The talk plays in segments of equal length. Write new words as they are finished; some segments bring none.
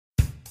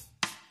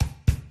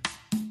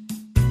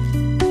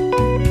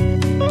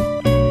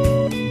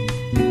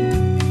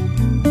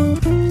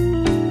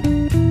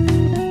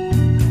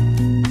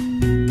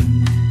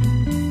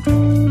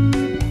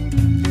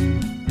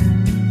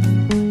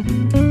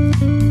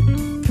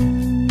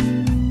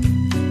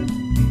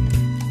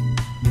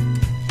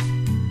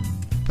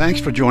Thanks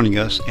for joining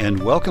us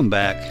and welcome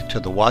back to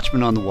the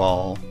Watchman on the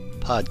Wall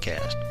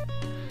podcast.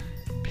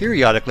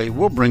 Periodically,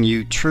 we'll bring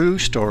you true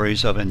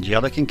stories of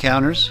angelic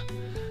encounters,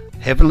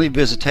 heavenly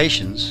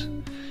visitations,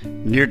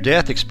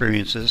 near-death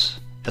experiences,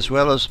 as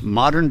well as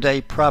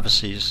modern-day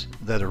prophecies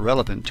that are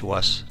relevant to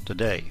us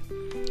today.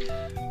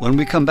 When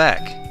we come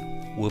back,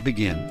 we'll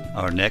begin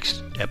our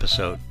next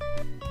episode.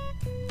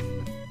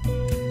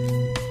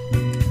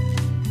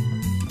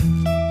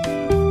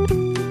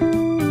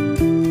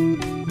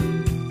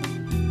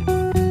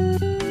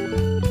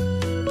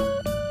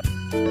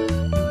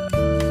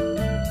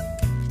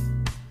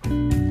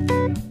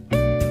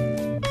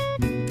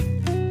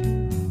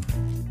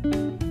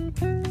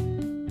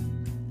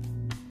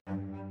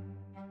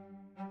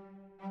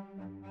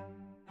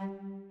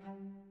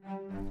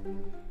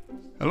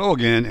 Hello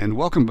again, and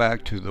welcome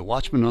back to the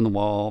Watchman on the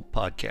Wall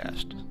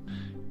podcast.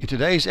 In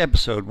today's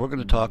episode, we're going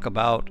to talk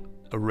about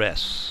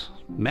arrests,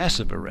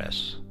 massive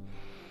arrests.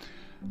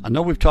 I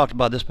know we've talked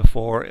about this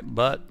before,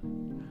 but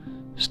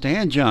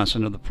Stan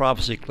Johnson of the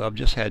Prophecy Club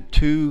just had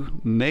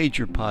two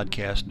major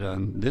podcasts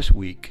done this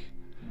week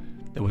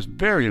that was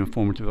very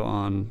informative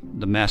on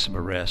the massive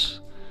arrests.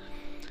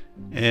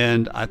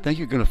 And I think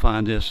you're going to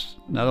find this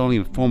not only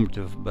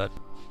informative, but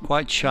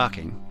quite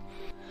shocking.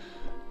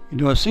 You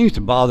know, it seems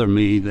to bother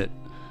me that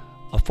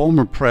a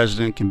former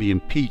president can be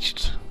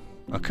impeached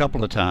a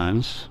couple of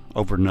times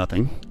over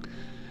nothing,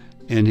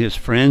 and his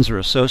friends or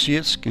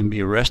associates can be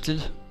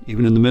arrested,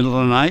 even in the middle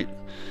of the night,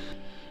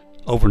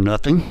 over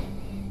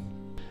nothing.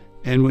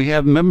 And we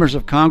have members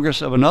of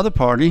Congress of another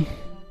party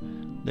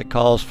that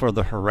calls for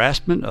the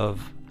harassment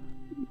of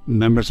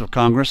members of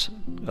Congress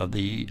of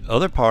the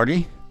other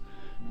party.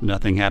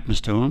 Nothing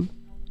happens to them.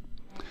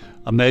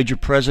 A major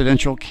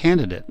presidential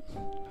candidate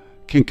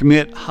can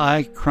commit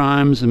high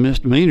crimes and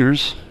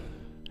misdemeanors,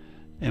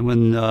 and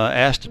when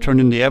asked to turn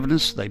in the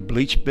evidence, they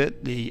bleach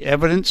bit the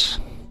evidence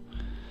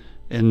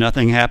and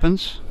nothing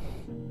happens.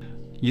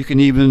 You can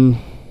even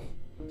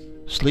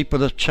sleep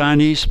with a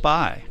Chinese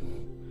spy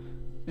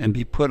and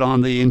be put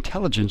on the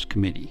intelligence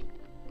committee.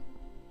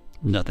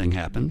 Nothing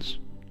happens.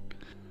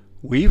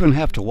 We even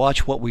have to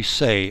watch what we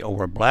say, or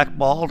we're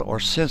blackballed or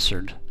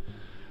censored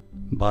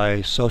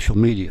by social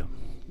media.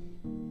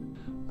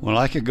 Well,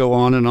 I could go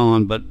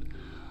on, but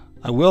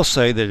I will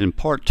say that in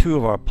part 2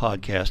 of our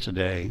podcast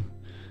today,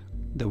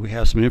 that we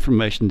have some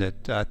information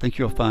that I think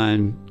you'll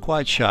find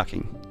quite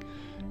shocking.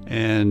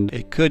 And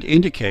it could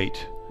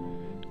indicate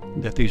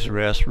that these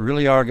arrests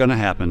really are going to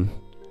happen,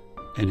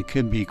 and it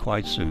could be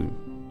quite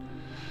soon.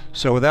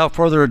 So without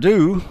further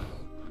ado,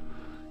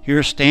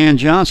 here's Stan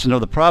Johnson of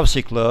the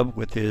Prophecy Club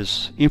with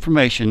his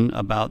information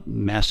about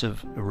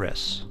massive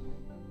arrests.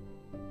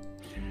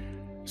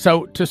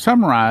 So to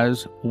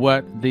summarize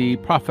what the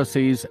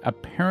prophecies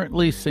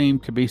apparently seem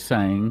to be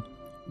saying,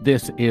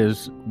 this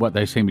is what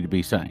they seem to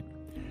be saying.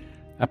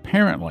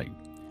 Apparently,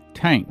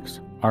 tanks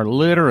are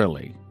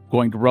literally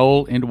going to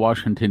roll into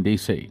Washington,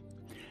 D.C.,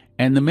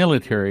 and the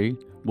military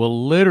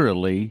will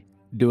literally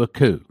do a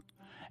coup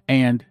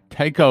and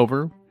take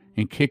over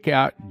and kick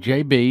out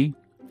JB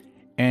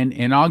and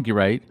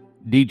inaugurate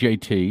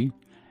DJT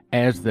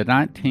as the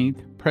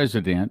 19th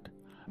president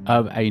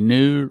of a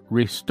new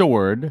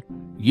restored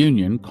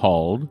union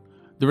called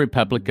the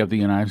Republic of the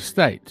United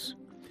States.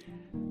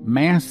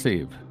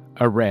 Massive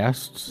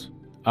arrests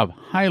of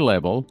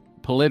high-level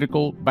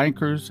political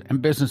bankers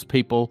and business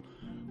people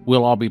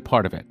will all be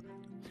part of it.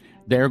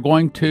 They're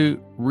going to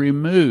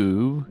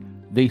remove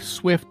the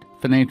SWIFT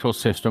financial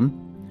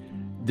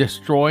system,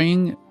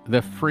 destroying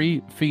the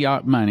free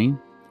fiat money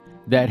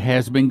that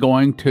has been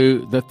going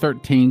to the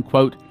 13,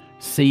 quote,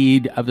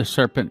 seed of the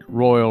serpent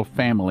royal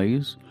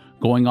families,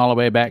 going all the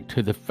way back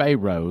to the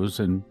pharaohs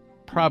and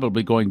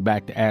probably going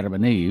back to Adam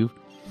and Eve,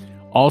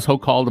 also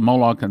called the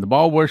Moloch and the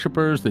Baal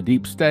worshippers, the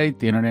deep state,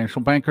 the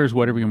international bankers,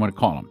 whatever you want to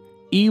call them.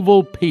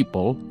 Evil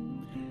people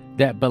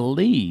that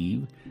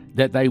believe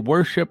that they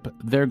worship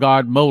their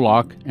god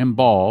Moloch and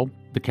Baal,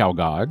 the cow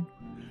god,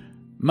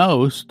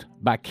 most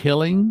by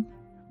killing,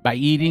 by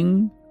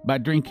eating, by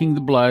drinking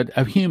the blood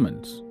of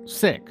humans.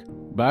 Sick,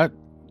 but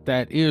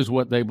that is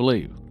what they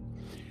believe.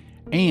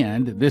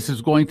 And this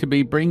is going to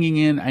be bringing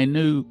in a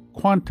new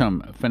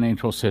quantum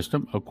financial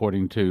system,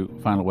 according to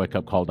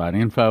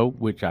finalwakeupcall.info,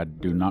 which I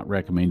do not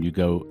recommend you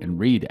go and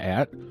read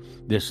at.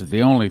 This is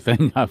the only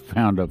thing I've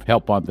found of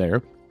help on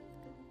there.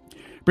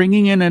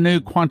 Bringing in a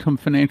new quantum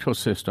financial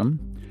system,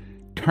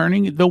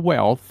 turning the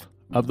wealth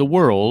of the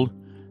world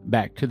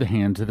back to the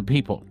hands of the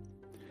people.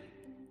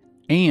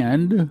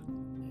 And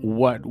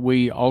what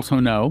we also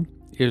know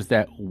is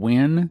that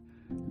when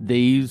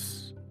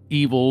these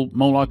evil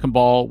Moloch and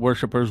Baal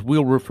worshippers,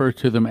 we'll refer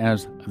to them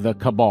as the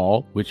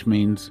Cabal, which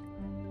means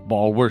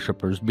Baal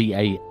worshippers,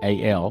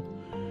 B-A-A-L,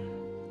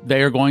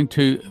 they are going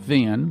to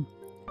then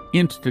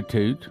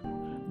institute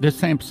the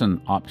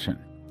Samson option.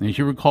 As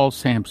you recall,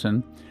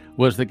 Samson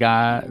was the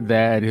guy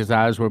that his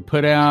eyes were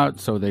put out,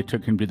 so they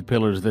took him to the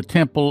pillars of the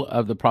temple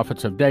of the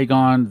prophets of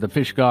Dagon, the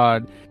fish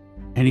god,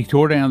 and he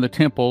tore down the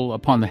temple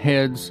upon the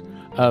heads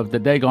of the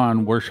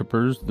Dagon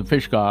worshippers, the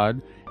fish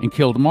god, and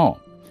killed them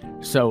all.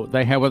 So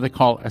they have what they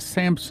call a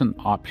Samson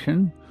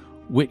option,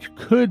 which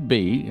could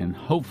be, and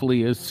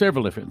hopefully is,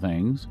 several different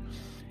things.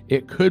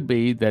 It could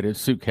be that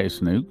it's suitcase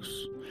nukes.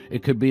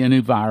 It could be a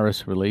new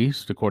virus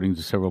released, according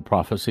to several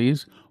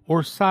prophecies,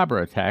 or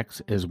cyber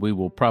attacks, as we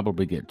will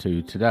probably get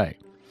to today.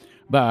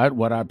 But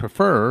what I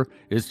prefer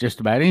is just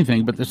about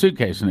anything but the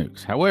suitcase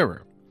nukes.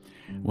 However,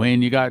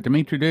 when you got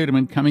Dimitri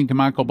Duduman coming to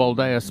Michael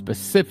Boldea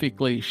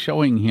specifically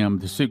showing him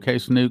the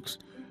suitcase nukes,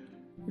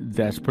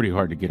 that's pretty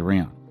hard to get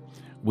around.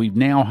 We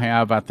now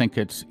have, I think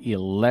it's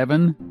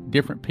 11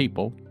 different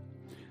people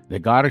that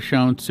God has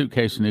shown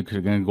suitcase nukes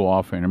are going to go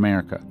off in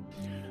America.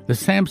 The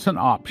Samson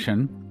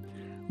option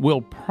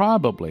will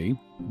probably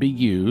be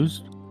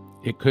used.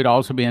 It could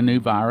also be a new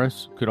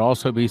virus, could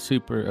also be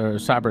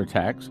cyber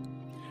attacks.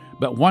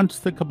 But once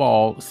the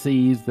cabal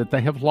sees that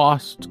they have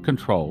lost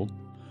control,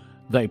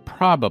 they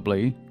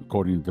probably,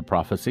 according to the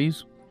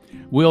prophecies,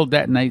 will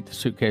detonate the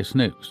suitcase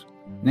nukes.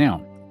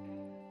 Now,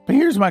 but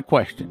here's my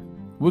question.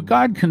 Would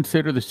God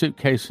consider the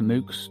suitcase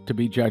nukes to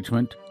be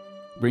judgment,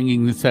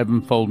 bringing the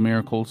sevenfold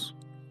miracles?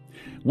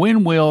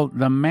 When will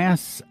the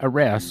mass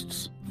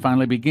arrests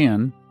finally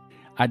begin?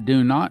 I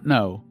do not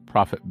know,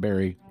 Prophet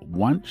Barry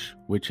Wunsch,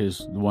 which is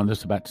the one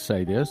that's about to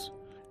say this.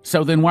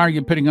 So then why are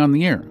you putting on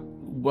the air?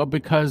 Well,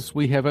 because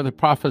we have other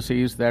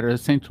prophecies that are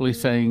essentially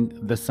saying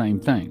the same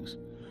things.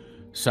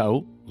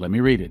 So let me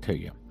read it to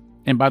you.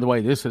 And by the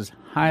way, this is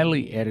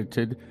highly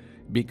edited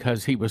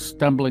because he was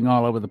stumbling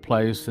all over the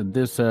place, and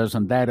this does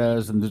and that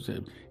does, and this,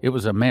 it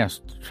was a mess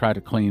to try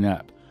to clean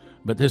up.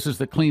 But this is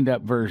the cleaned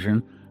up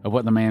version of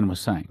what the man was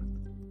saying.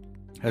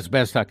 As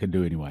best I could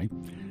do anyway.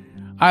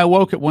 I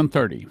awoke at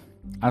 1:30.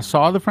 I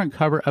saw the front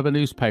cover of a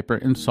newspaper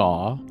and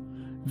saw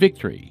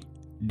Victory.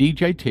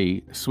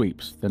 DJT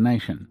sweeps the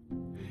nation.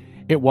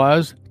 It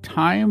was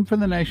time for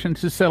the nation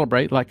to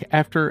celebrate like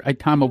after a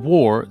time of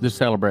war, the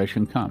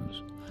celebration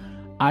comes.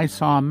 I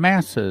saw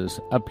masses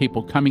of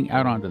people coming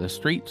out onto the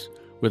streets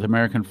with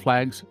American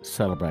flags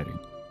celebrating.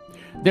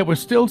 There was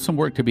still some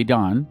work to be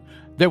done.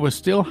 There was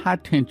still high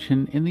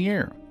tension in the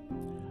air.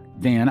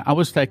 Then I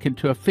was taken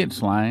to a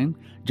fence line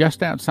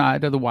just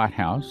outside of the White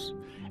House,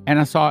 and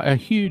I saw a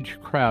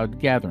huge crowd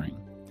gathering.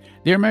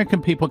 The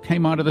American people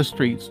came onto the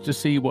streets to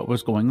see what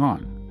was going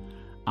on.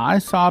 I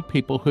saw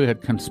people who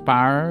had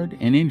conspired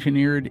and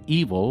engineered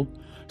evil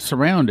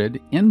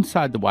surrounded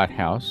inside the White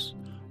House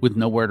with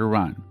nowhere to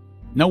run,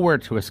 nowhere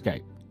to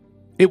escape.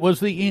 It was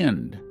the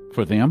end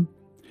for them.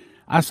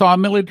 I saw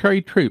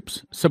military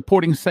troops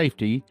supporting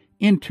safety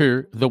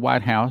enter the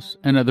White House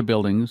and other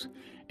buildings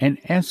and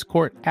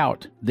escort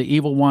out the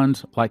evil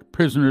ones like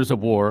prisoners of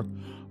war,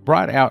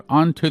 brought out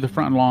onto the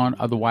front lawn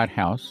of the White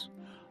House,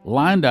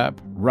 lined up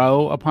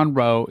row upon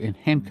row in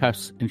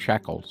handcuffs and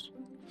shackles.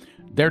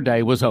 Their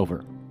day was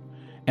over,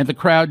 and the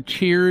crowd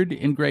cheered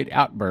in great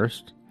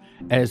outbursts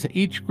as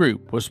each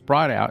group was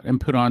brought out and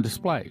put on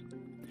display.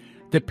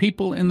 The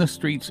people in the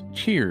streets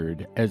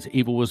cheered as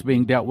evil was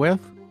being dealt with.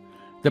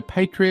 The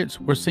patriots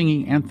were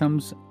singing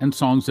anthems and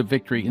songs of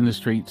victory in the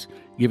streets,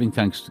 giving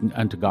thanks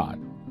unto God.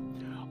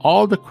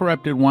 All the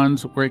corrupted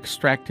ones were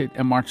extracted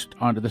and marched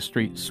onto the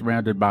streets,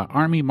 surrounded by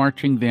army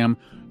marching them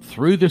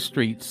through the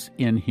streets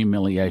in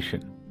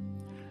humiliation.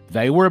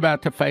 They were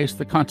about to face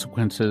the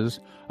consequences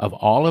of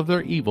all of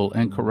their evil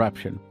and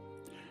corruption.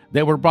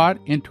 They were brought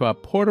into a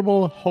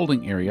portable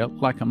holding area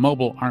like a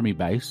mobile army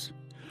base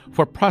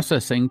for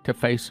processing to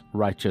face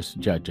righteous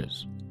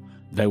judges.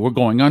 They were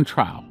going on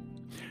trial,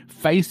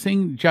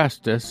 facing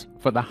justice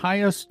for the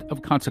highest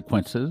of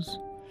consequences,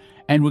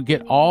 and would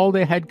get all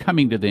they had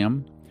coming to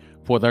them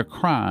for their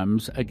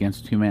crimes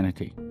against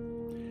humanity.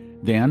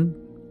 Then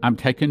I'm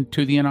taken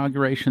to the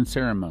inauguration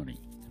ceremony.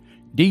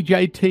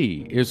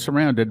 DJT is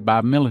surrounded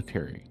by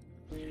military.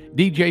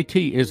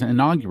 DJT is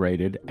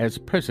inaugurated as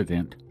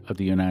President of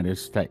the United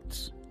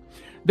States.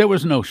 There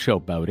was no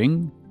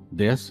showboating.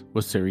 This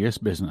was serious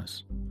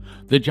business.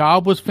 The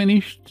job was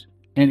finished,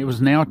 and it was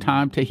now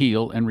time to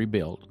heal and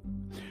rebuild.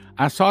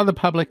 I saw the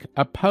public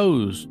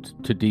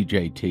opposed to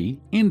DJT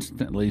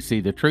instantly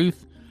see the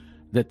truth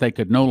that they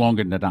could no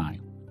longer deny.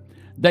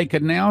 They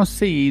could now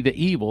see the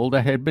evil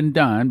that had been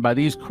done by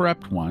these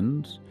corrupt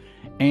ones,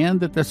 and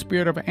that the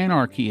spirit of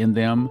anarchy in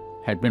them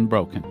had been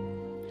broken.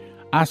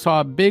 I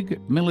saw big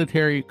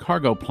military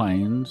cargo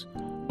planes,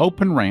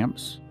 open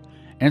ramps,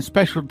 and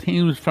special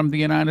teams from the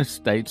United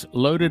States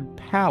loaded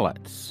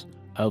pallets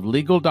of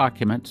legal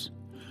documents,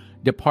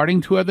 departing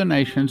to other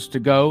nations to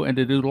go and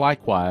to do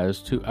likewise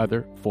to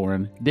other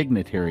foreign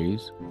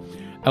dignitaries,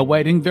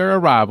 awaiting their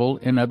arrival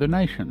in other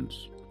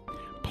nations.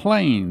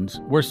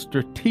 Planes were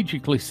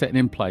strategically set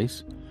in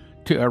place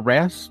to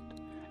arrest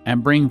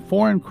and bring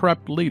foreign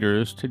corrupt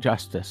leaders to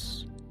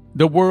justice.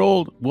 The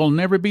world will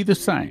never be the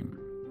same.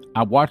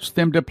 I watched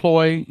them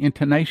deploy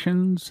into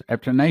nations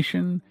after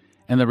nation,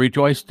 and they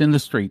rejoiced in the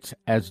streets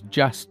as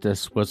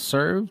justice was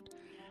served,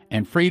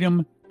 and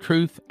freedom,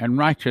 truth, and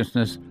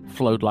righteousness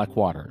flowed like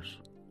waters.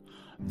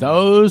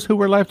 Those who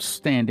were left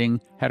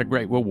standing had a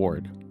great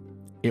reward.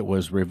 It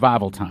was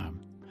revival time,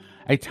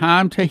 a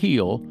time to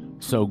heal,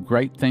 so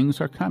great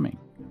things are coming.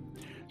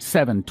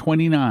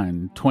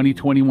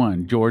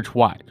 7/29/2021, George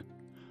White.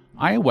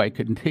 I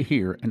awakened to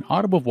hear an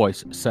audible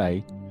voice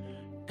say,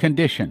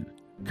 "Condition,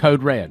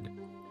 code red.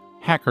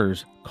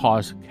 Hackers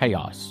cause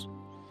chaos."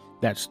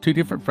 That's two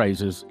different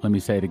phrases. Let me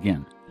say it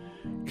again.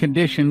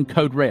 Condition,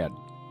 code red.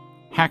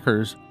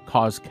 Hackers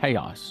cause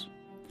chaos.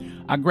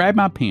 I grabbed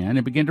my pen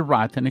and began to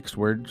write the next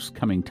words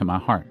coming to my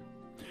heart.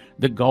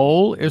 The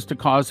goal is to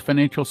cause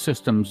financial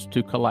systems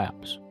to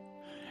collapse.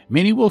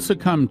 Many will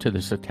succumb to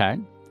this attack.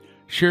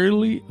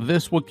 Surely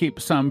this will keep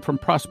some from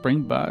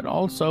prospering, but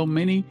also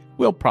many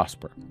will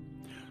prosper.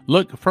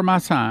 Look for my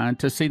sign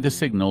to see the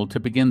signal to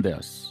begin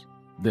this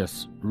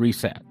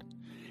reset.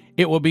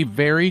 It will be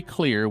very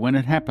clear when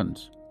it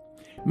happens.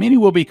 Many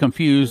will be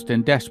confused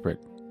and desperate,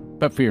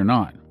 but fear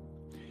not.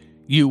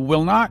 You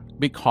will not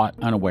be caught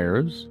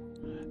unawares.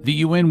 The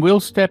UN will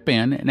step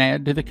in and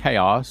add to the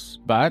chaos,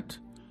 but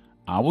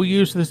I will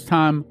use this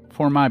time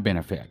for my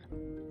benefit.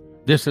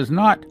 This is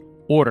not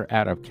order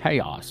out of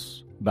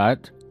chaos,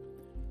 but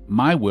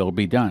my will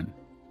be done.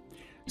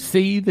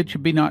 See that you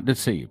be not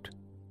deceived.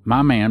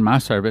 My man, my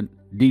servant,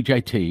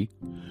 DJT,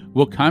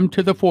 will come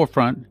to the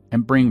forefront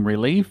and bring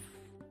relief.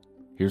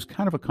 Here's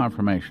kind of a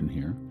confirmation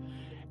here.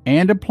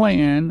 And a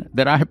plan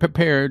that I have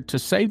prepared to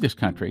save this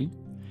country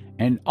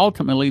and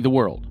ultimately the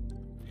world.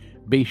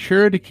 Be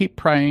sure to keep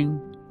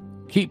praying,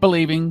 keep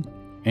believing,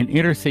 and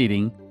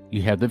interceding.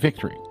 You have the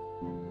victory.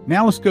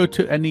 Now let's go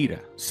to Anita,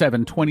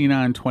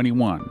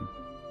 7/29/21.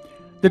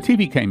 The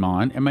TV came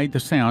on and made the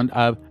sound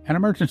of an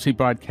emergency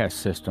broadcast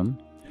system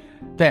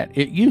that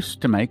it used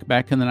to make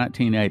back in the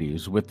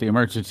 1980s with the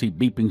emergency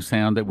beeping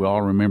sound that we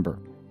all remember.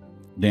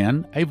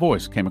 Then a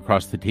voice came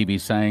across the TV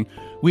saying,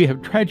 "We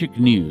have tragic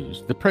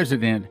news. The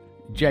president,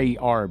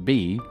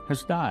 JRB,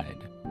 has died."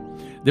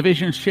 The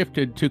vision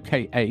shifted to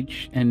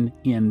KH and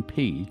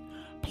NP,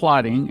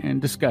 plotting and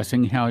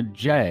discussing how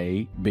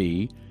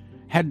JB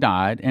had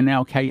died, and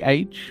now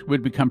KH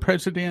would become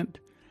president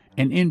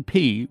and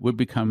NP would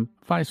become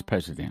vice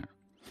president.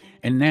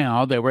 And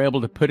now they were able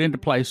to put into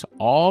place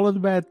all of the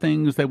bad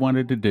things they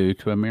wanted to do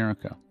to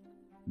America.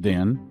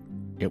 Then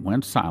it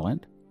went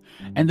silent,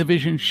 and the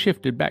vision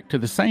shifted back to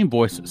the same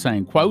voice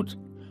saying, quote,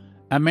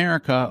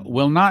 "America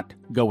will not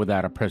go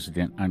without a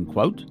president,"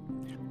 unquote.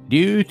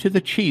 Due to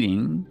the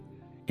cheating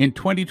in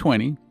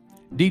 2020,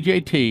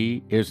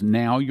 DJT is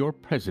now your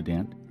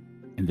president,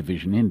 and the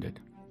vision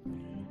ended.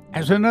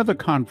 As another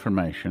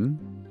confirmation,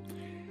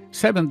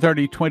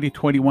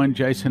 7/30/2021,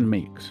 Jason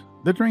Meeks.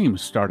 The dream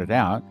started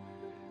out.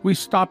 We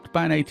stopped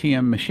by an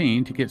ATM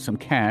machine to get some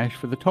cash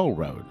for the toll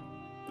road.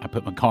 I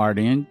put my card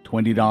in,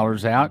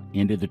 $20 out,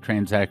 ended the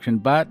transaction,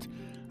 but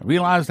I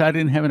realized I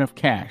didn't have enough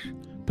cash.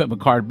 Put my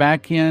card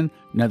back in,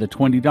 another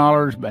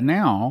 $20, but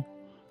now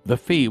the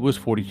fee was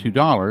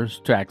 $42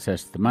 to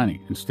access the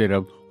money instead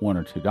of $1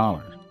 or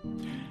 $2.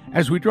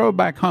 As we drove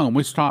back home,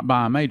 we stopped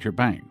by a major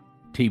bank.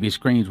 TV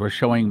screens were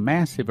showing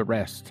massive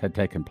arrests had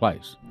taken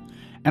place.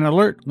 An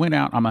alert went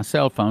out on my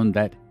cell phone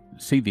that,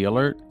 see the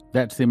alert?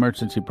 That's the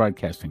emergency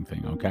broadcasting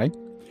thing, okay?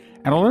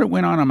 An alert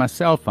went on my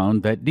cell phone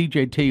that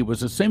DJT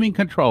was assuming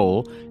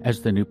control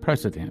as the new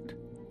president.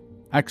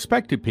 I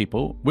expected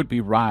people would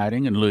be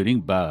rioting and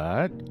looting,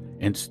 but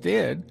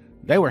instead,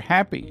 they were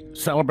happy,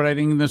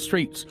 celebrating in the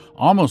streets,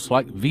 almost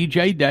like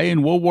VJ Day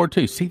in World War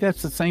II. See,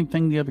 that's the same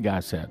thing the other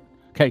guy said,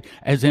 okay?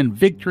 As in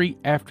victory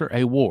after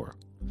a war.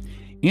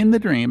 In the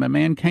dream, a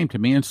man came to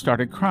me and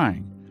started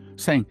crying,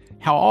 saying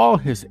how all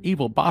his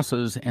evil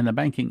bosses in the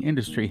banking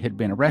industry had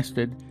been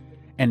arrested,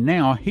 and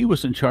now he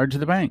was in charge of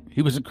the bank.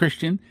 He was a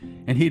Christian,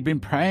 and he'd been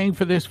praying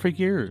for this for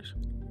years.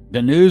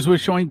 The news was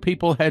showing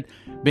people had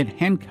been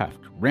handcuffed,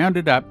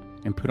 rounded up,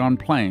 and put on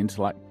planes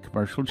like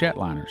commercial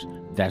jetliners.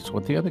 That's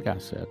what the other guy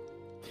said.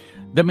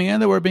 The men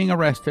that were being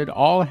arrested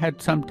all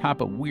had some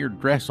type of weird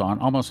dress on,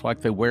 almost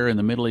like they wear in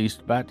the Middle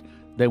East, but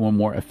they were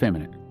more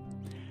effeminate.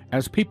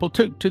 As people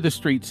took to the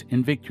streets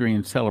in victory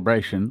and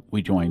celebration,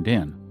 we joined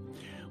in.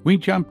 We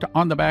jumped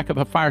on the back of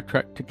a fire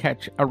truck to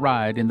catch a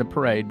ride in the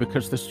parade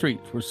because the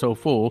streets were so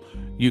full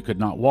you could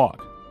not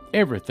walk.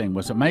 Everything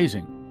was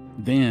amazing.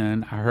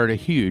 Then I heard a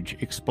huge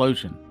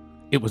explosion.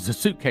 It was a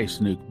suitcase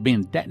nuke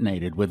being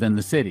detonated within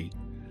the city.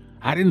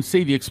 I didn't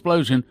see the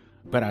explosion,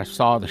 but I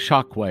saw the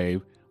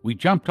shockwave. We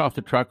jumped off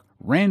the truck,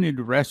 ran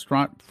into a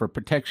restaurant for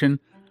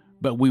protection,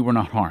 but we were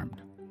not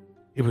harmed.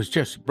 It was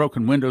just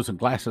broken windows and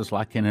glasses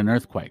like in an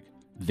earthquake.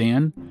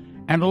 Then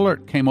an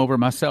alert came over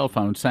my cell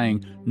phone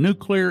saying,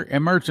 "Nuclear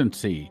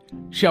emergency,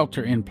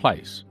 shelter in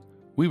place."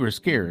 We were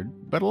scared,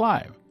 but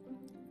alive.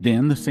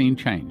 Then the scene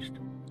changed.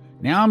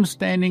 Now I'm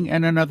standing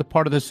in another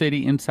part of the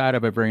city inside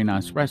of a very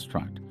nice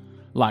restaurant.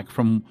 Like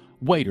from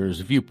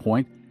waiter's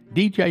viewpoint,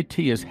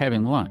 DJT is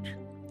having lunch.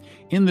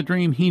 In the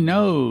dream, he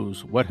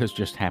knows what has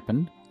just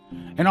happened.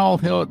 And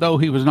although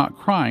he was not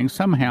crying,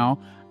 somehow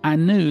I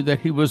knew that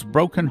he was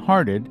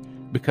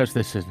brokenhearted because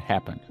this had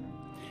happened.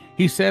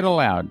 He said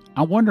aloud,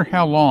 "I wonder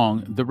how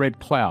long the red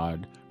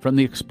cloud from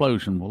the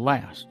explosion will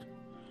last."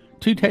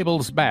 2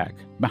 tables back,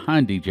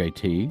 behind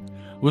DJT,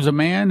 was a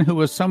man who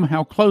was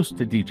somehow close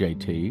to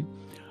DJT,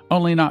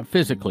 only not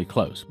physically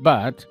close,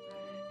 but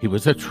he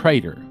was a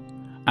traitor,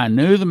 I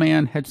knew the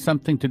man had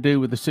something to do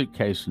with the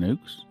suitcase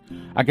nukes.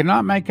 I could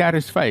not make out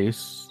his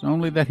face,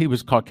 only that he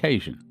was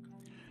Caucasian.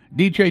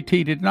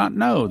 DJT did not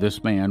know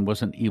this man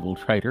was an evil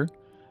traitor.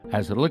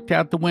 As I looked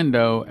out the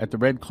window at the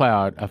red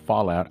cloud of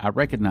fallout, I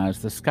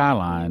recognized the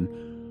skyline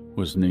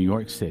was New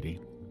York City.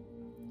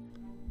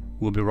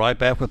 We'll be right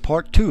back with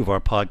part 2 of our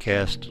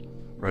podcast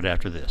right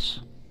after this.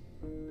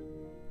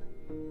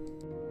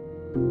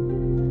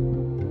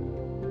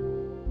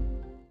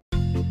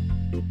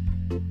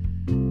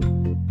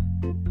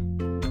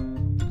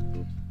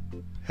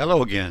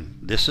 Hello again,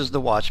 this is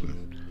The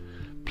Watchman.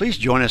 Please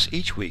join us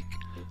each week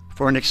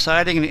for an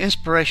exciting and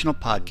inspirational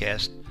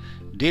podcast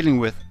dealing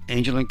with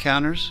angel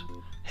encounters,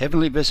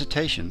 heavenly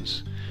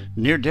visitations,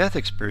 near-death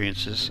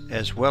experiences,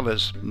 as well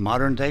as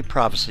modern-day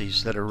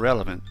prophecies that are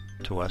relevant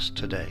to us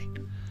today.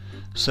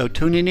 So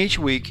tune in each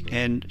week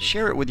and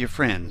share it with your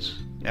friends.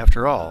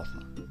 After all,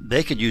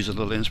 they could use a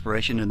little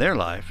inspiration in their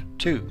life,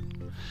 too.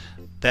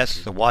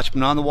 That's the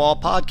Watchman on the Wall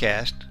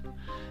podcast,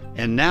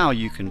 and now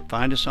you can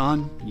find us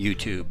on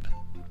YouTube.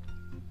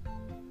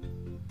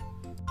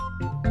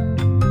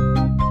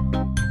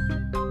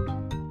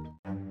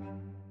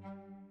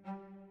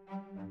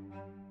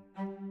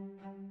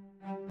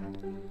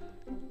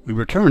 We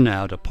return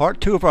now to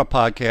part 2 of our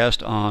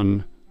podcast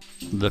on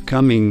the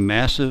coming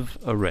massive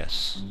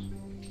arrests.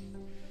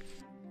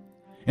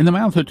 In the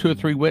mouth of 2 or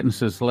 3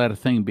 witnesses, let a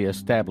thing be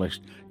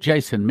established.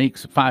 Jason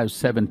Meeks,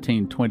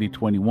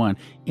 5/17/2021.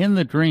 In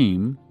the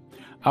dream,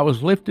 I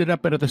was lifted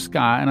up into the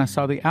sky and I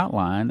saw the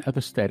outline of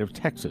the state of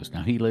Texas.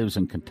 Now, he lives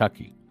in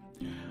Kentucky.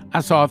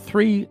 I saw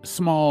 3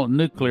 small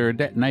nuclear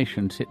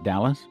detonations hit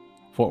Dallas,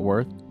 Fort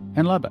Worth,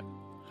 and Lubbock.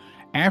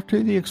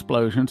 After the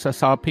explosions, I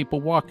saw people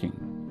walking.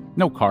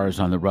 No cars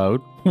on the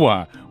road.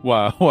 Why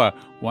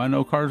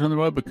no cars on the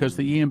road? Because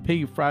the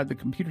EMP fried the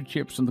computer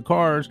chips in the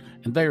cars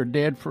and they are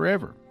dead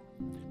forever.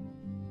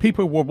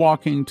 People were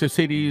walking to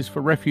cities for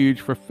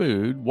refuge for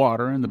food,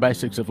 water, and the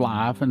basics of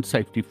life and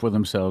safety for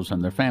themselves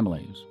and their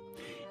families.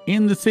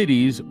 In the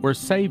cities were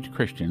saved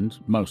Christians,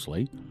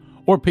 mostly,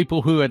 or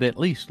people who had at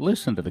least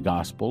listened to the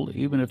gospel,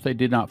 even if they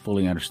did not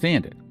fully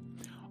understand it.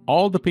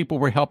 All the people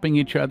were helping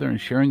each other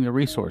and sharing their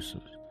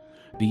resources.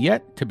 The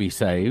yet to be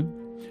saved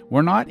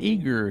were not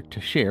eager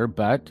to share,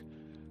 but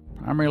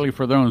primarily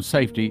for their own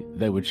safety,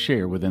 they would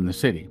share within the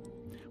city.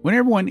 When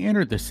everyone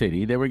entered the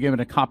city, they were given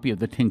a copy of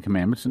the 10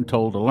 Commandments and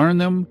told to learn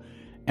them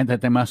and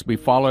that they must be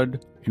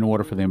followed in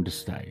order for them to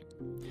stay.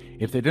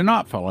 If they did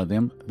not follow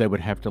them, they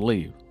would have to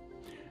leave.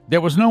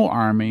 There was no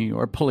army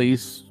or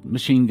police,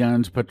 machine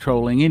guns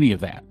patrolling any of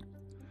that.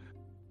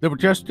 There were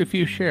just a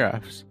few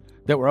sheriffs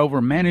that were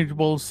over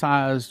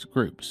manageable-sized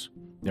groups.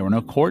 There were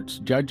no courts,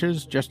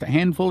 judges, just a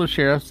handful of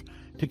sheriffs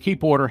to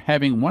keep order,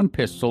 having 1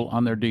 pistol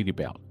on their duty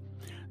belt.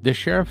 The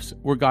sheriffs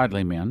were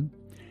godly men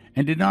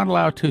and did not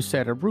allow 2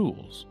 set of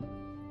rules.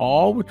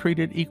 All were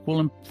treated equal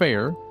and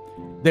fair.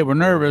 They were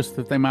nervous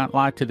that they might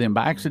lie to them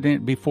by accident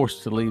and be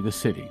forced to leave the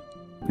city.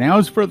 Now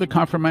as further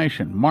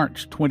confirmation,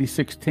 March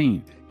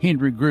 2016,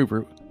 Henry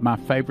Gruver, my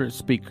favorite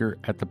speaker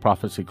at the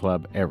Prophecy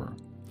Club ever.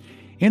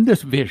 In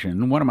this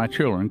vision, one of my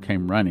children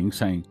came running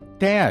saying,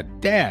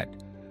 "Dad, Dad!"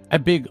 A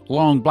big,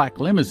 long black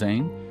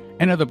limousine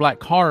and other black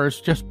cars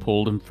just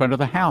pulled in front of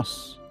the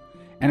house.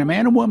 And a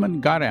man and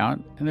woman got out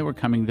and they were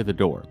coming to the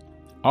door.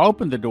 I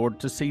opened the door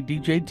to see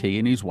DJT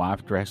and his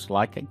wife dressed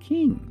like a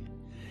king.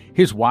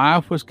 His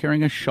wife was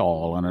carrying a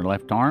shawl on her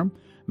left arm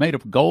made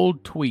of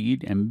gold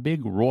tweed and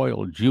big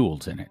royal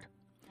jewels in it.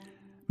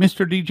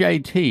 "Mr.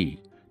 DJT,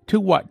 to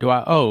what do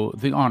I owe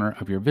the honor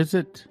of your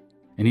visit?"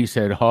 And he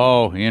said,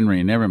 "Oh,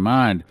 Henry, never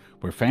mind.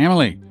 We're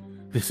family.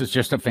 This is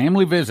just a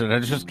family visit. I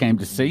just came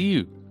to see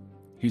you."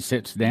 He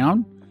sits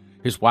down.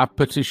 His wife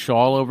puts his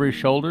shawl over his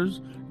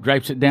shoulders,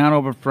 drapes it down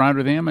over front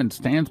of him, and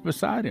stands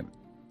beside him.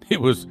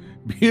 It was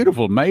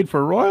beautiful, made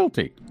for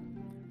royalty.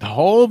 The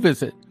whole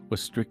visit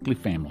was strictly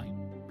family.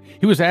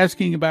 He was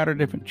asking about our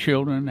different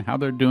children, how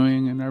they're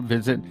doing in our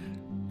visit.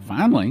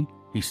 Finally,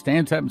 he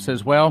stands up and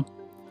says, "Well,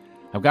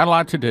 I've got a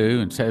lot to do,"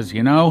 and says,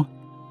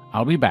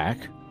 I'll be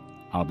back.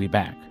 I'll be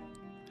back."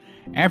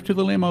 After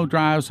the limo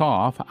drives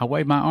off, I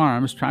wave my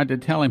arms, tried to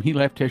tell him he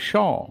left his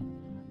shawl.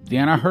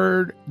 Then I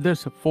heard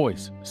this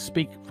voice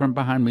speak from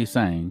behind me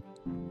saying,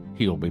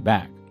 "He'll be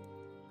back."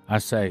 I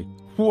say,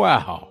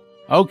 "Wow,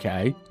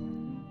 okay."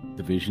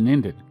 The vision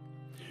ended.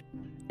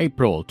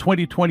 April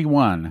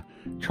 2021,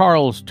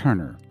 Charles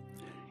Turner.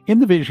 In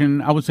the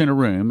vision, I was in a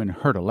room and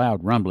heard a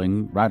loud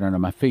rumbling right under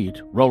my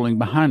feet, rolling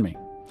behind me.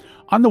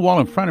 On the wall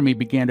in front of me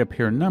began to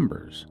appear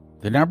numbers.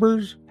 The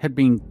numbers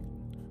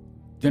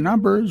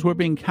were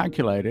being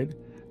calculated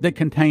that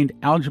contained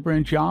algebra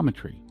and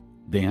geometry.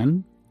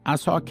 Then I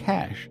saw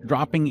cash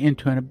dropping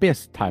into an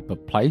abyss type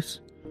of place.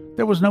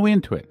 There was no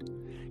end to it.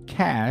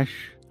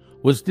 Cash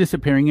was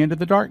disappearing into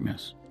the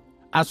darkness.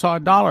 I saw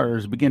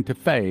dollars begin to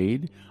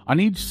fade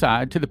on each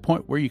side to the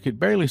point where you could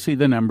barely see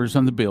the numbers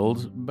on the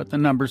bills, but the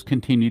numbers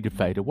continued to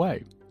fade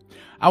away.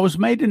 I was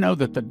made to know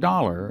that the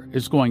dollar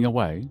is going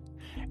away,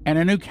 and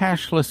a new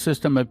cashless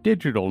system of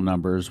digital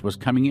numbers was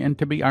coming in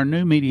to be our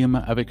new medium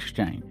of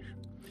exchange.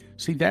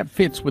 See, that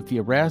fits with the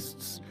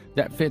arrests.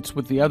 That fits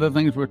with the other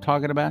things we're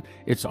talking about.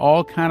 It's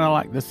all kind of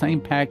like the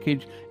same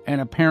package and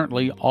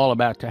apparently all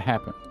about to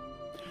happen.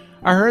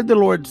 I heard the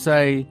Lord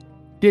say,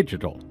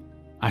 digital.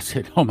 I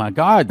said, oh my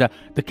God,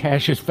 the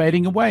cash is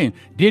fading away and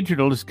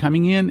digital is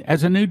coming in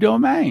as a new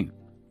domain.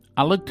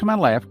 I looked to my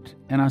left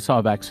and I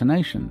saw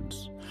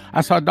vaccinations. I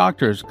saw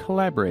doctors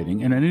collaborating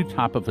in a new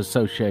type of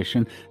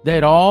association they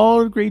had all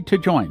agreed to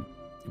join.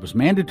 It was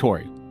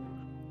mandatory.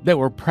 They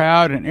were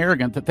proud and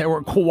arrogant that they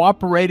were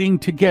cooperating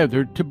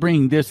together to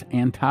bring this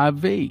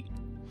anti-V.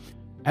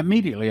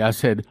 Immediately I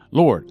said,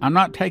 Lord, I'm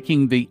not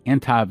taking the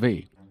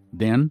anti-V.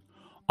 Then,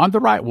 on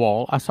the right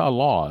wall, I saw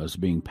laws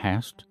being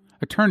passed,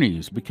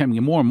 attorneys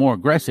becoming more and more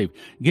aggressive,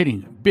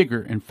 getting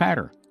bigger and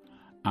fatter.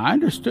 I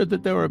understood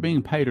that they were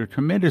being paid a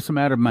tremendous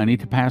amount of money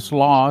to pass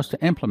laws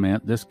to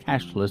implement this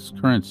cashless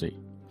currency.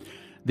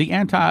 The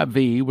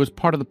anti-V was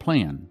part of the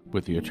plan,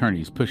 with the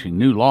attorneys pushing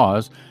new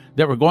laws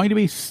that were going to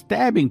be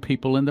stabbing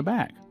people in the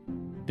back.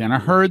 Then I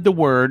heard the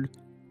word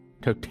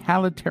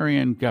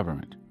totalitarian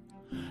government.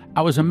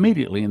 I was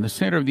immediately in the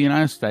center of the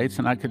United States,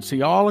 and I could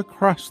see all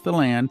across the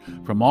land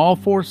from all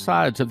four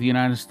sides of the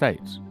United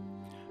States.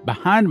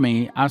 Behind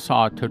me, I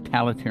saw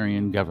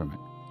totalitarian government.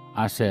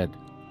 I said,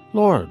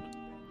 Lord,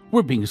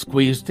 we're being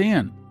squeezed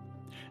in.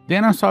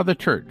 Then I saw the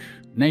church,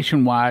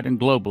 nationwide and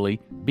globally,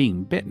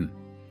 being bitten.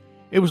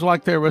 It was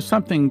like there was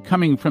something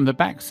coming from the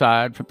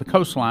backside, from the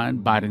coastline,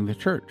 biting the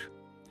church.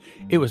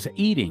 It was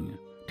eating,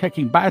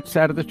 taking bites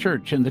out of the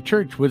church, and the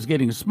church was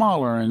getting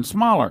smaller and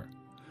smaller.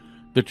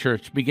 The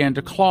church began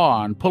to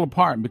claw and pull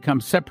apart and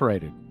become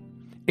separated.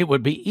 It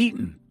would be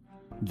eaten.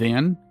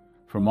 Then,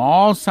 from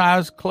all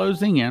sides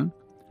closing in,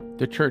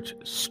 the church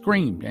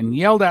screamed and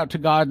yelled out to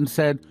God and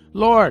said,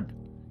 Lord,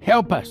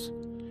 help us.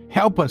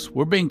 Help us.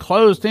 We're being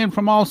closed in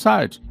from all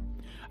sides.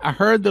 I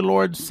heard the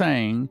Lord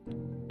saying,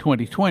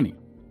 2020.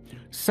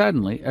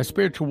 Suddenly, a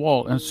spiritual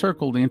wall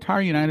encircled the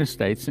entire United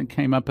States and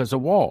came up as a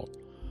wall.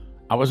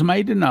 I was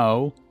made to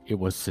know it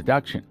was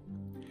seduction.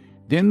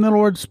 Then the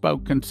Lord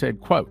spoke and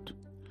said, quote,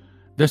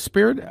 the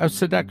spirit of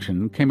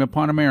seduction came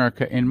upon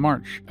America in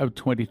March of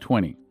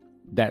 2020.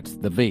 That's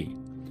the V.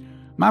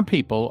 My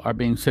people are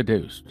being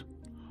seduced.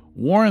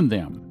 Warn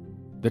them.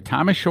 The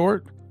time is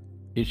short.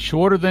 It's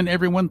shorter than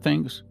everyone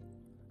thinks.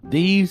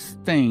 These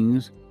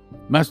things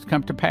must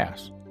come to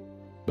pass.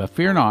 But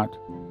fear not,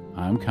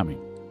 I'm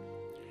coming.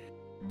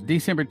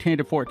 December 10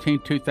 to 14,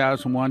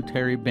 2001,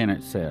 Terry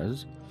Bennett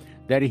says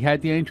that he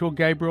had the angel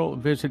Gabriel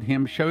visit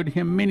him, showed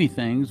him many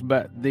things,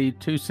 but the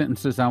two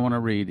sentences I want to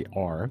read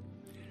are,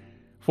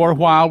 for a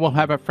while we'll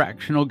have a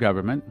fractional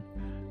government.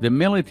 The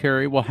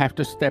military will have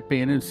to step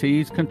in and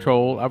seize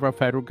control of our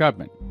federal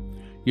government.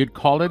 You'd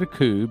call it a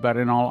coup, but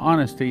in all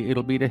honesty,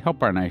 it'll be to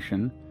help our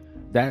nation.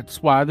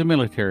 That's why the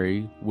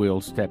military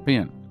will step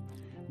in.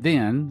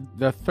 Then,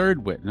 the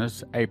third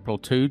witness, April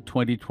 2,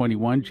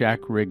 2021, Jack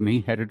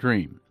Rigney, had a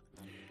dream.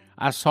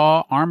 I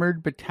saw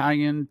armored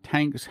battalion,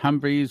 tanks,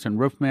 Humvees, and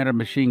roof-mounted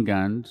machine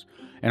guns,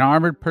 and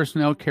armored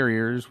personnel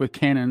carriers with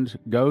cannons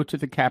go to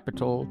the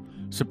Capitol,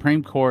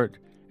 Supreme Court,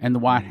 and the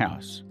White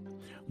House.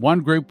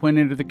 One group went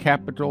into the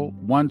Capitol,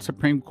 one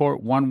Supreme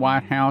Court, one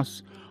White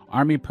House,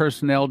 Army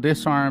personnel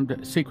disarmed,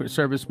 Secret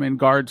Service men,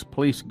 guards,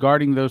 police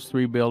guarding those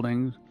three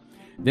buildings.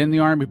 Then the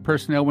Army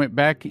personnel went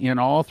back in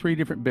all three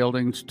different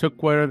buildings,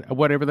 took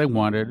whatever they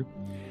wanted.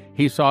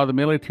 He saw the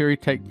military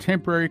take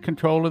temporary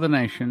control of the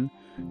nation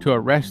to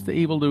arrest the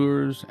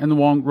evildoers and the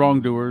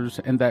wrongdoers,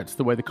 and that's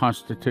the way the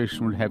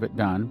Constitution would have it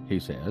done, he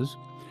says.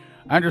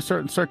 Under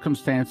certain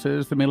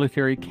circumstances, the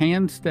military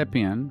can step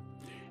in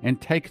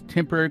and take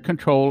temporary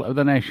control of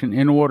the nation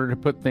in order to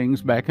put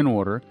things back in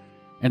order,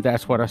 and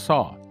that's what I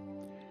saw.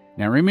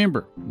 Now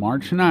remember,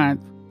 March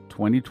 9th,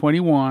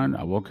 2021,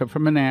 I woke up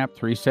from a nap,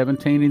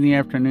 3:17 in the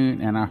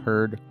afternoon, and I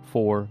heard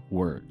 4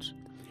 words.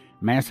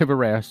 Massive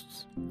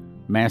arrests,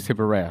 massive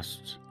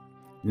arrests.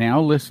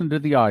 Now listen to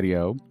the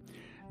audio.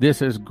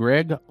 This is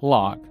Greg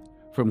Locke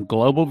from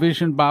Global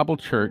Vision Bible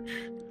Church,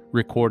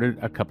 recorded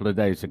a couple of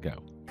days ago.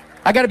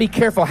 I got to be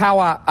careful how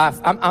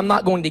I'm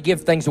not going to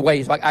give things away.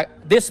 It's like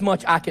this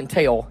much I can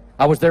tell.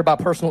 I was there by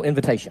personal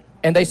invitation,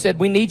 and they said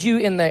we need you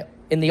in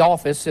the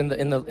office in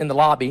the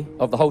lobby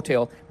of the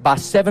hotel by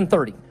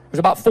 7:30. There's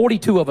about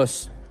 42 of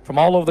us from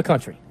all over the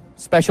country.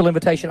 Special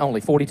invitation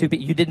only, 42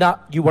 people.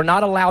 You were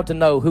not allowed to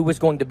know who was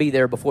going to be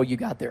there before you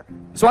got there.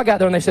 So I got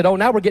there and they said, oh,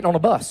 now we're getting on a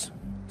bus.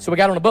 So we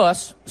got on a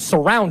bus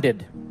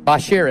surrounded by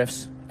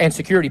sheriffs and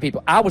security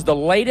people. I was the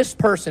latest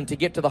person to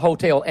get to the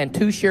hotel, and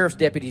 2 sheriff's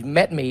deputies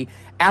met me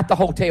at the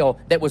hotel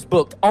that was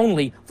booked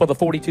only for the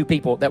 42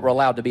 people that were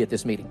allowed to be at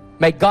this meeting.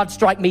 May God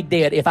strike me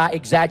dead if I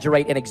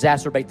exaggerate and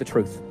exacerbate the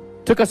truth.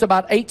 Took us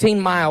about 18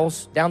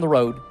 miles down the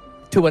road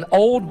to an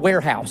old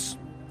warehouse,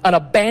 an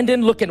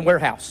abandoned looking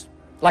warehouse,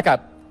 like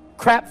a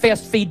crap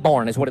fest feed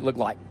barn is what it looked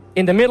like,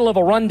 in the middle of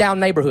a rundown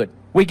neighborhood.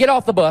 We get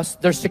off the bus,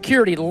 there's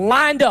security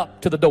lined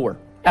up to the door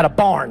at a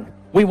barn.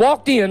 We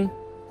walked in,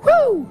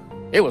 whoo,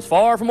 it was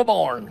far from a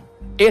barn.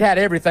 It had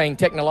everything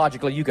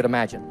technologically you could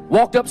imagine.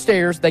 Walked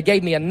upstairs, they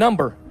gave me a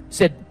number,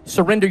 said,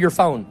 surrender your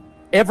phone.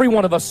 Every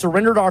one of us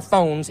surrendered our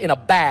phones in a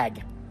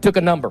bag, took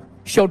a number,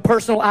 showed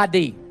personal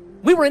ID.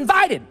 We were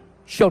invited,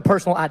 showed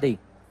personal ID.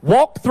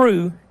 Walked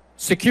through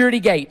security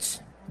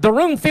gates, the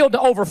room filled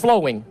to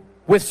overflowing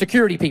with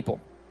security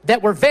people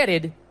that were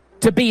vetted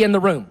to be in the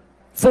room.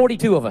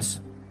 42 of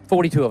us.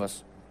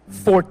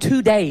 For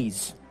 2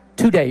 days.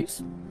 2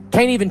 days.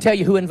 Can't even tell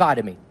you who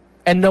invited me.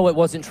 And no, it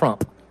wasn't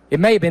Trump. It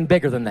may have been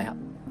bigger than that.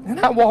 And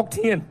I walked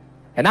in,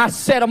 and I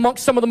sat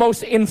amongst some of the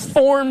most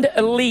informed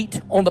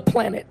elite on the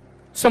planet.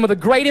 Some of the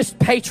greatest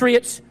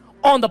patriots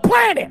on the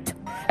planet,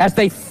 as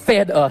they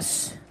fed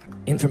us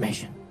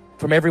information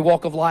from every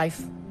walk of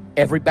life,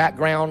 every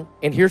background.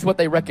 And here's what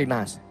they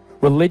recognize.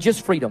 Religious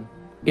freedom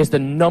is the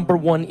number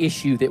one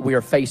issue that we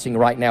are facing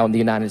right now in the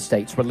United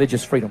States.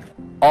 Religious freedom.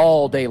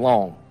 All day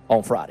long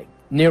on Friday.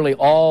 Nearly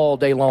all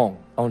day long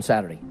on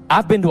Saturday.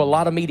 I've been to a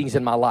lot of meetings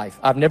in my life.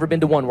 I've never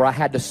been to one where I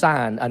had to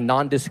sign a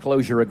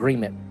non-disclosure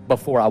agreement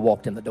before I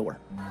walked in the door.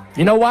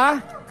 You know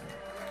why?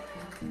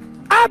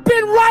 I've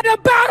been right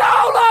about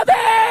all of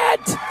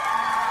it!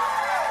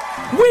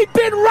 We've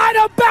been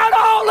right about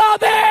all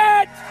of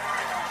it!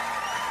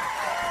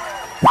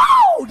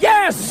 Woo!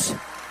 Yes!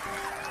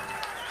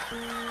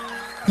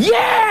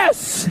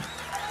 Yes!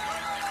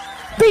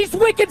 These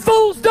wicked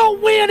fools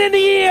don't win in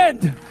the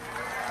end!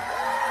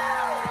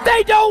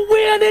 They don't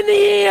win in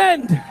the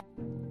end!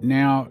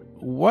 Now,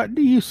 what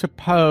do you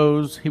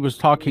suppose he was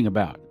talking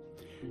about?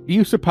 Do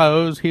you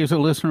suppose he is a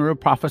listener of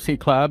Prophecy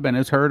Club and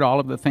has heard all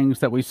of the things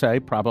that we say?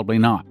 Probably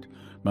not.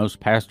 Most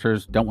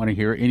pastors don't want to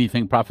hear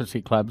anything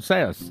Prophecy Club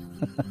says.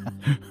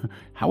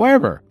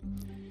 However,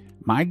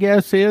 my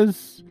guess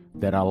is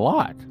that a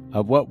lot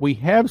of what we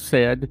have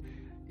said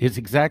is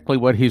exactly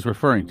what he's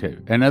referring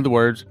to. In other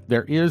words,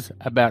 there is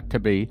about to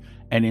be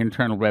an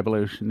internal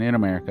revolution in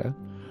America,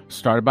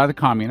 started by the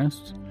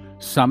communists.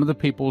 Some of the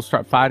people will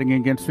start fighting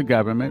against the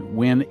government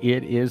when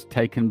it is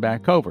taken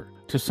back over.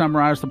 To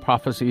summarize the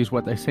prophecies,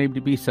 what they seem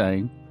to be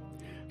saying,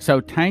 so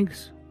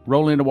tanks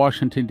roll into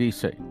Washington,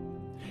 D.C.,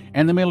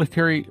 and the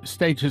military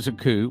stages a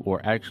coup,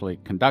 or actually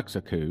conducts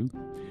a coup,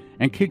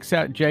 and kicks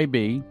out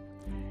JB,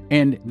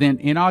 and then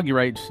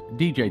inaugurates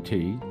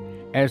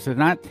DJT as the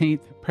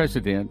 19th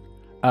president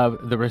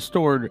of the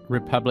restored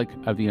Republic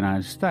of the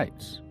United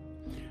States.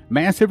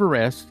 Massive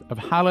arrests of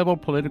high-level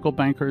political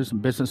bankers and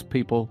business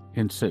people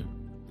ensue.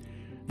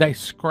 They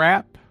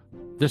scrap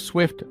the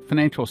SWIFT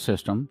financial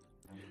system,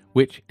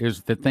 which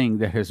is the thing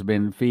that has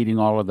been feeding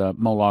all of the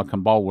Moloch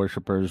and Baal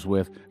worshippers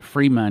with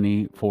free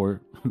money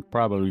for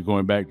probably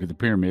going back to the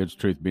pyramids,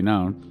 truth be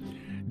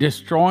known,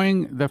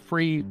 destroying the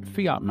free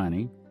fiat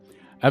money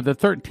of the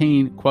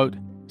 13, quote,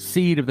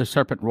 seed of the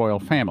serpent royal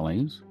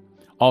families,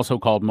 also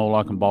called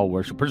Moloch and Baal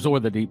worshippers, or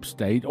the deep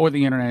state, or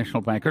the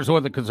international bankers,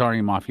 or the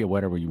Khazarian mafia,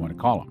 whatever you want to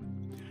call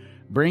them,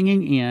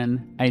 bringing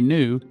in a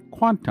new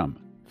quantum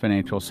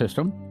financial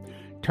system,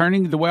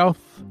 turning the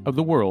wealth of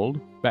the world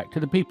back to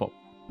the people.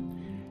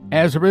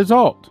 As a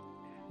result,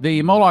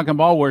 the Moloch and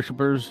Baal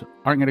worshippers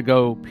aren't going to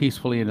go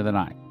peacefully into the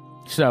night.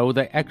 So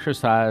they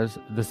exercise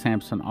the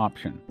Samson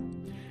option.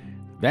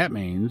 That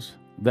means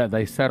that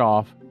they set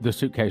off the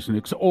suitcase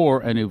nukes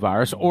or a new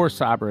virus or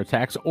cyber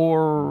attacks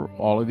or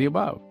all of the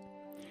above.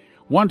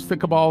 Once the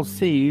cabal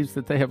sees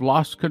that they have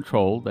lost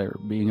control, they're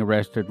being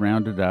arrested,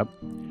 rounded up,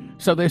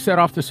 so they set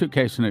off the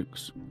suitcase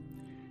nukes.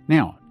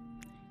 Now,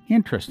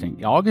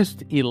 interesting, August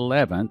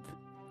 11th,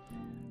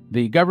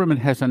 the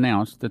government has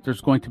announced that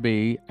there's going to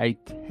be a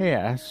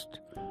test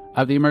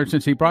of the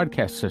emergency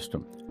broadcast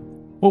system.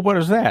 Well, what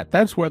is that?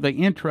 That's where they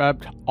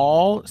interrupt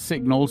all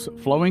signals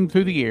flowing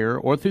through the air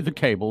or through the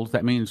cables.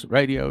 That means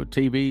radio,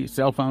 TV,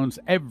 cell phones,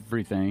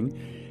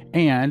 everything.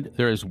 And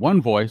there is one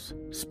voice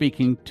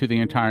speaking to the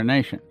entire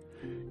nation.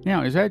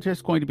 Now, is that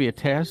just going to be a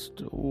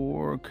test?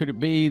 Or could it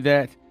be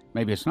that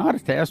maybe it's not a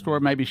test, or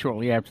maybe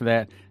shortly after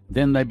that,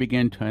 then they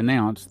begin to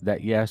announce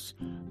that, yes,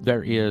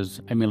 there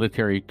is a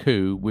military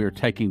coup. We're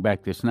taking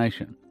back this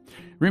nation.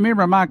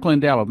 Remember, Mike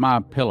Lindell of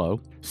MyPillow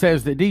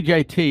says that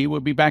DJT will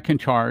be back in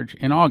charge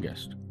in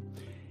August.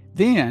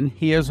 Then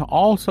he is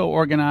also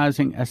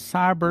organizing a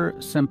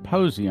cyber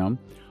symposium,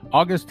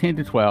 August 10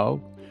 to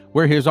 12,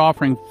 where he is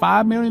offering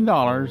 $5 million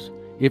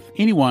if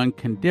anyone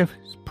can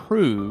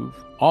disprove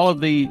all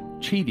of the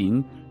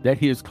cheating that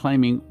he is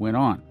claiming went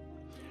on.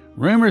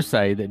 Rumors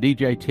say that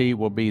DJT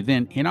will be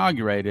then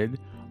inaugurated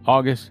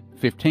August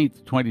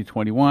 15th,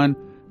 2021.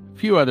 A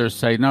few others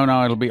say, no,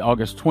 it'll be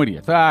August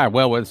 20th.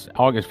 Well, it's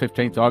August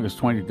 15th, August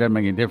 20th, doesn't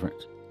make any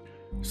difference.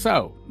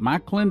 So,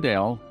 Mike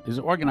Lindell is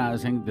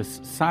organizing this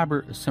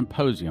cyber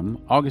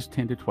symposium, August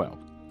 10 to 12.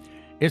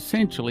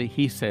 Essentially,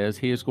 he says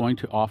he is going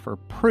to offer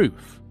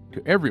proof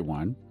to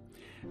everyone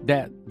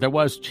that there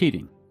was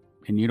cheating.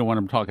 And you know what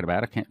I'm talking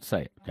about. I can't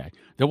say it, okay?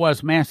 There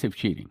was massive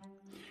cheating.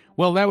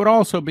 Well, that would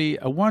also be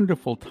a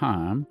wonderful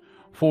time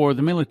for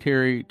the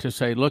military to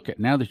say, look,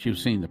 now that you've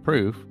seen the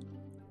proof,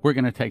 we're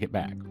going to take it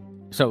back.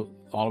 So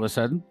all of a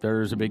sudden,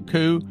 there's a big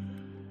coup.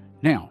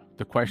 Now,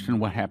 the question,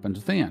 what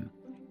happens then?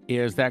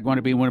 Is that going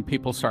to be when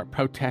people start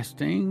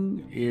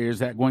protesting? Is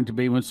that going to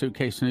be when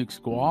suitcase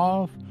nukes go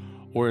off?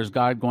 Or is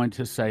God going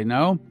to say,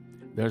 no,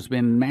 There's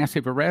been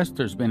massive arrests,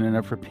 there's been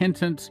enough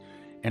repentance,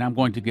 and I'm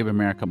going to give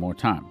America more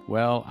time.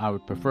 Well, I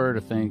would prefer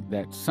to think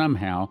that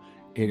somehow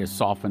it is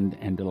softened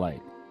and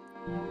delayed.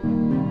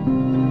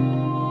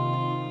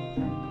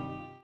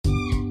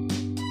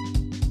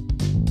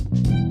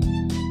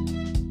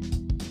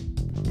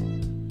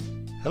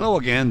 Hello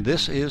again,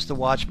 this is The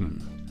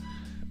Watchman.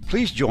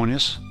 Please join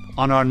us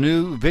on our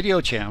new video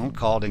channel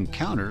called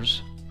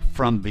Encounters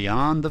from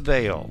Beyond the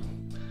Veil.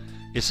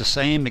 It's the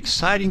same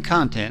exciting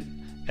content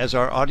as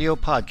our audio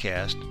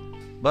podcast,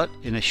 but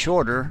in a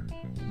shorter,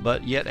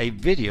 but yet a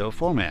video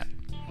format.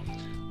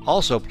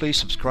 Also, please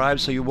subscribe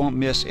so you won't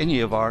miss any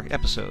of our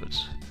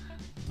episodes.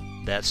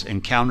 That's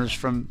Encounters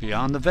from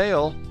Beyond the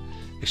Veil,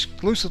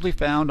 exclusively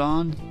found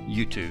on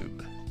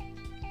YouTube.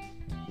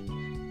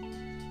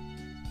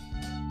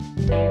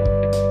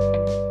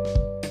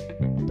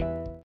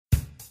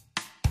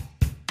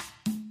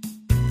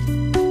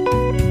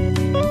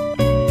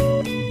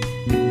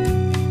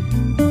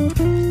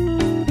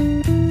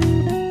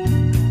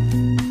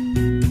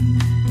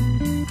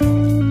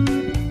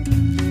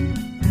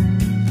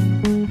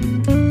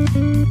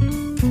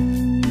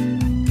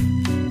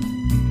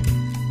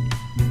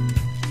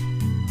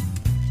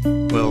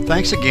 Well,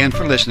 thanks again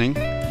for listening.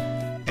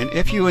 And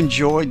if you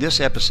enjoyed this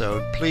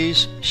episode,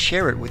 please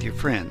share it with your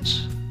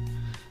friends.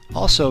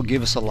 Also,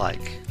 give us a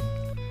like.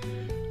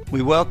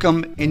 We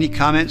welcome any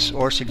comments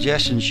or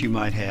suggestions you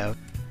might have.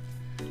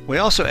 We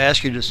also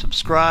ask you to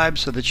subscribe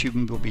so that you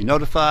will be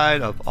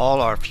notified of all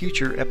our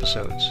future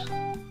episodes.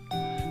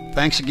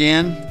 Thanks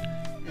again,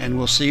 and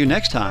we'll see you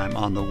next time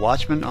on the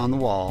Watchman on the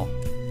Wall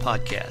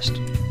podcast.